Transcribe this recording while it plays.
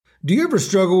Do you ever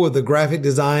struggle with the graphic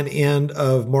design end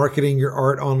of marketing your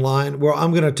art online? Well, I'm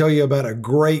going to tell you about a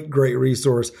great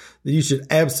resource that you should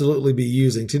absolutely be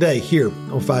using today here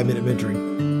on 5 Minute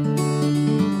Mentoring.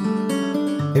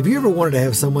 Have you ever wanted to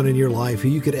have someone in your life who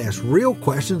you could ask real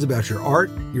questions about your art,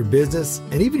 your business,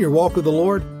 and even your walk with the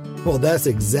Lord? Well, that's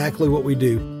exactly what we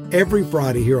do every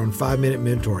Friday here on 5 Minute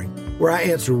Mentoring, where I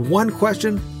answer one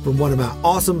question from one of my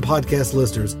awesome podcast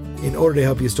listeners in order to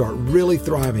help you start really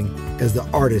thriving as the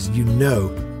artist you know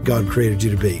God created you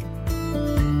to be.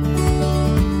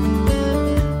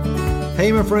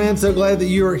 Hey, my friend, so glad that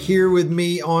you are here with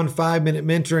me on 5 Minute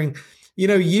Mentoring. You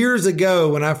know, years ago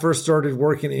when I first started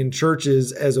working in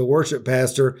churches as a worship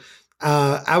pastor,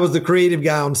 I was the creative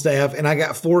guy on staff, and I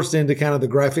got forced into kind of the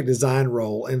graphic design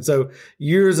role. And so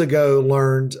years ago,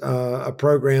 learned a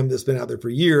program that's been out there for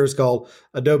years called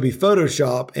Adobe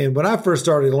Photoshop. And when I first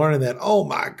started learning that, oh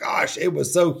my gosh, it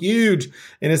was so huge.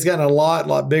 And it's gotten a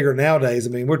lot bigger nowadays.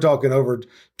 I mean, we're talking over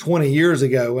 20 years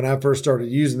ago when I first started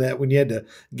using that, when you had to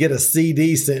get a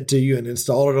CD sent to you and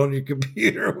install it on your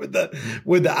computer with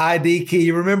the ID key.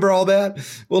 You remember all that?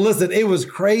 Well, listen, it was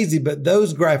crazy, but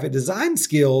those graphic design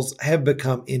skills have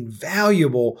become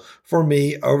invaluable for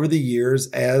me over the years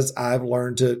as I've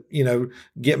learned to,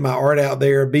 get my art out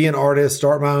there, be an artist,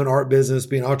 start my own art business,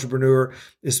 be an entrepreneur,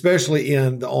 especially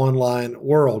in the online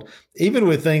world. Even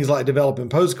with things like developing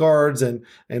postcards and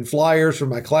flyers for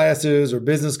my classes or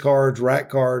business cards, rack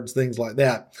cards, things like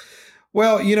that.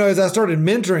 Well, as I started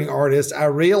mentoring artists, I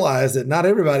realized that not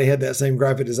everybody had that same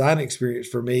graphic design experience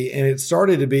for me. And it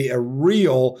started to be a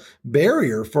real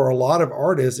barrier for a lot of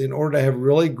artists in order to have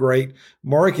really great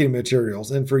marketing materials.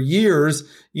 And for years,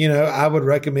 I would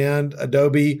recommend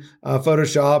Adobe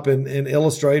Photoshop and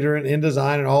Illustrator and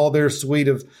InDesign and all their suite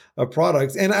of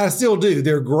products. And I still do.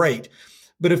 They're great.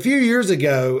 But a few years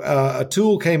ago, a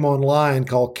tool came online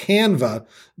called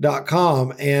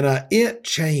Canva.com, and it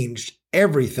changed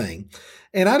everything.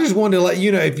 And I just wanted to let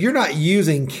you know, if you're not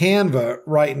using Canva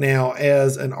right now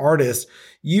as an artist,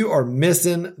 you are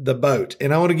missing the boat.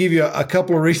 And I want to give you a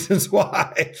couple of reasons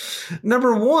why.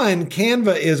 Number one,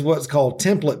 Canva is what's called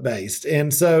template based.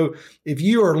 And so if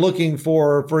you are looking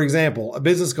for example, a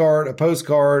business card, a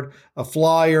postcard, a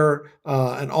flyer,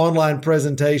 an online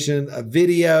presentation, a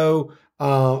video,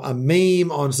 a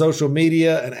meme on social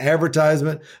media, an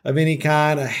advertisement of any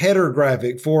kind, a header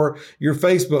graphic for your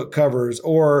Facebook covers,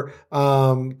 or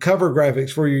cover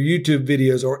graphics for your YouTube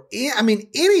videos, or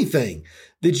anything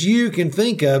that you can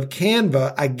think of,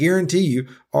 Canva, I guarantee you,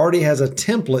 already has a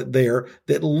template there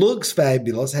that looks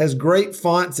fabulous, has great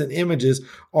fonts and images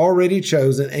already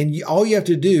chosen, and all you have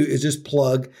to do is just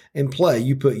plug and play.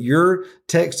 You put your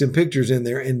text and pictures in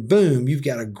there, and boom, you've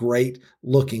got a great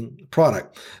looking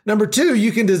product. Number two,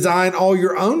 you can design all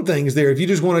your own things there. If you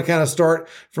just want to kind of start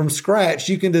from scratch,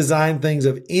 you can design things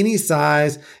of any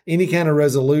size, any kind of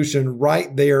resolution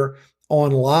right there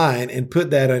online and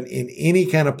put that in any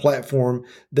kind of platform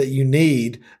that you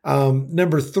need.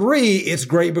 Number three, it's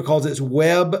great because it's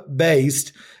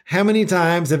web-based. How many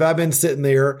times have I been sitting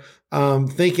there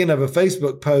thinking of a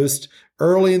Facebook post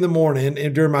early in the morning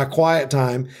and during my quiet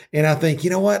time, and I think, you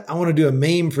know what? I want to do a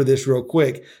meme for this real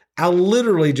quick. I'll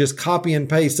literally just copy and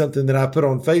paste something that I put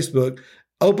on Facebook,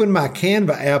 open my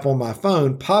Canva app on my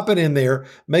phone, pop it in there,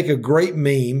 make a great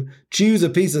meme, choose a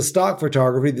piece of stock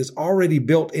photography that's already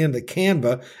built into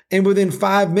Canva, and within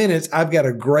 5 minutes, I've got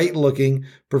a great looking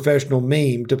professional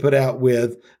meme to put out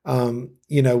with, my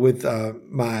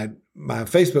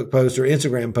Facebook post or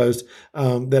Instagram post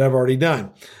that I've already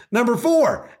done. Number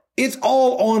four, it's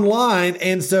all online,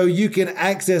 and so you can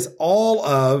access all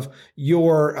of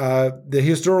your the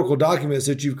historical documents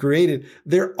that you've created.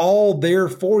 They're all there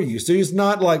for you. So it's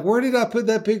not like, where did I put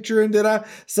that picture, and did I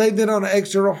save it on an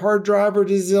external hard drive, or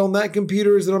is it on that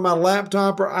computer? Is it on my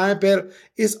laptop or iPad?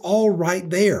 It's all right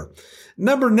there.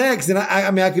 Number next, and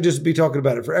I could just be talking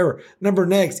about it forever. Number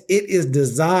next, it is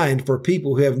designed for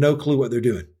people who have no clue what they're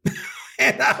doing.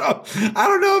 And I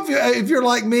don't know if you're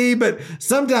like me, but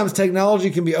sometimes technology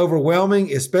can be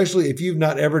overwhelming, especially if you've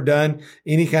not ever done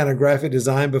any kind of graphic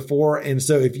design before. And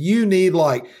so if you need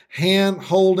like hand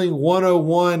holding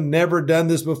 101, never done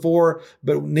this before,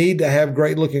 but need to have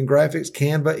great looking graphics,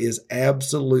 Canva is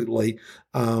absolutely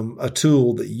a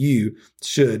tool that you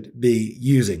should be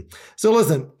using. So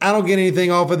listen, I don't get anything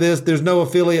off of this. There's no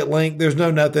affiliate link. There's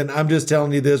no nothing. I'm just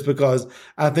telling you this because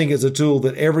I think it's a tool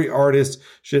that every artist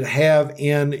should have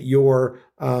in your,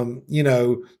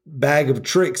 bag of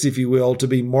tricks, if you will, to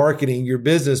be marketing your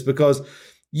business, because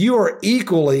You are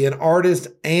equally an artist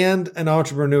and an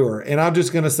entrepreneur. And I'm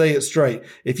just going to say it straight.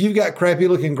 If you've got crappy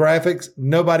looking graphics,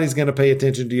 nobody's going to pay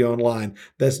attention to you online.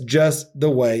 That's just the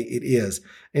way it is.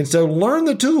 And so learn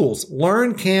the tools,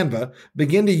 learn Canva,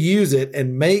 begin to use it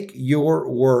and make your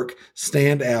work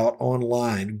stand out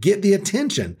online. Get the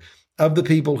attention of the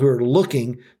people who are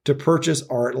looking to purchase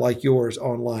art like yours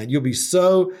online. You'll be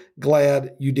so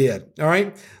glad you did. All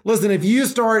right. Listen, if you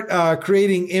start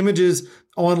creating images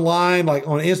online, like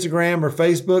on Instagram or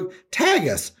Facebook, tag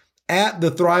us at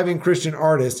the Thriving Christian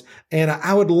Artist. And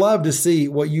I would love to see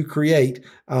what you create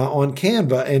on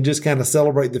Canva and just kind of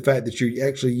celebrate the fact that you're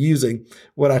actually using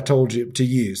what I told you to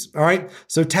use. All right.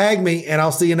 So tag me and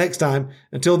I'll see you next time.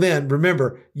 Until then,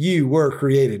 remember, you were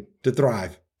created to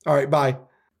thrive. All right. Bye.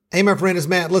 Hey, my friend, it's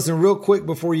Matt. Listen, real quick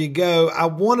before you go, I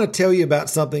want to tell you about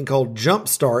something called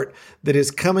Jumpstart that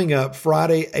is coming up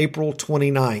Friday, April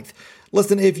 29th.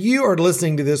 Listen, if you are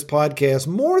listening to this podcast,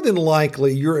 more than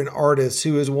likely you're an artist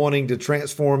who is wanting to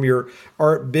transform your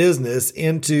art business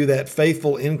into that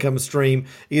faithful income stream,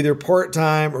 either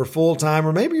part-time or full-time,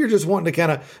 or maybe you're just wanting to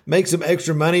kind of make some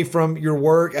extra money from your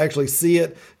work, actually see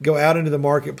it go out into the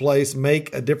marketplace,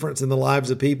 make a difference in the lives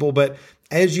of people. But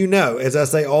as you know, as I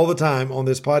say all the time on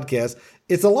this podcast,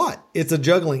 it's a lot. It's a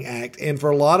juggling act. And for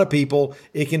a lot of people,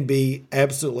 it can be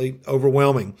absolutely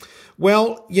overwhelming.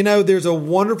 Well, there's a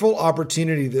wonderful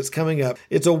opportunity that's coming up.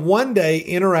 It's a one-day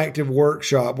interactive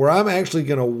workshop where I'm actually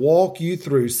going to walk you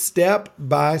through step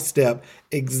by step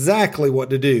exactly what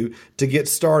to do to get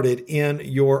started in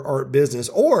your art business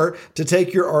or to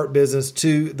take your art business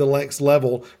to the next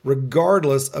level,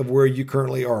 regardless of where you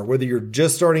currently are, whether you're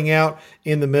just starting out,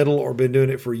 in the middle, or been doing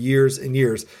it for years and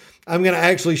years. I'm going to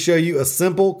actually show you a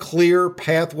simple, clear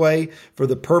pathway for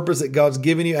the purpose that God's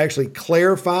given you, actually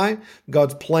clarify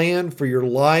God's plan for your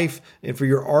life and for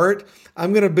your art.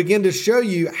 I'm going to begin to show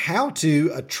you how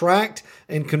to attract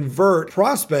and convert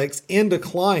prospects into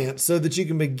clients so that you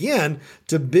can begin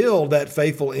to build that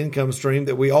faithful income stream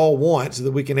that we all want so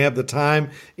that we can have the time,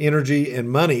 energy, and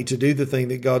money to do the thing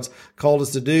that God's called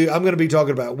us to do. I'm going to be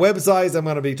talking about websites. I'm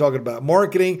going to be talking about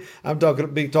marketing. I'm going to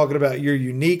be talking about your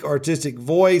unique artistic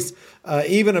voice,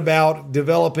 even about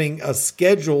developing a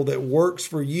schedule that works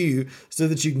for you so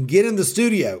that you can get in the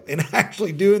studio and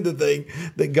actually doing the thing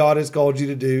that God has called you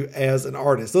to do as an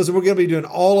artist. Listen, we're going to be doing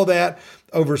all of that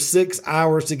over 6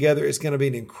 hours together. It's going to be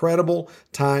an incredible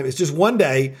time. It's just one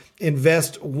day.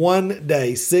 Invest one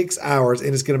day, 6 hours,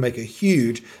 and it's going to make a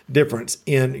huge difference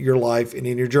in your life and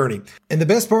in your journey. And the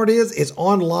best part is it's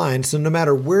online, so no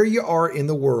matter where you are in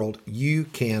the world, you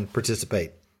can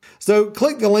participate. So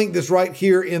click the link that's right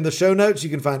here in the show notes. You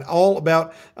can find all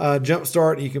about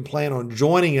Jumpstart. You can plan on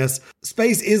joining us.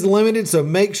 Space is limited, so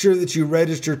make sure that you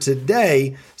register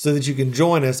today so that you can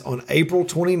join us on April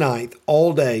 29th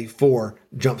all day for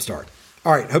Jumpstart.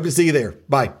 All right, hope to see you there.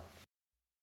 Bye.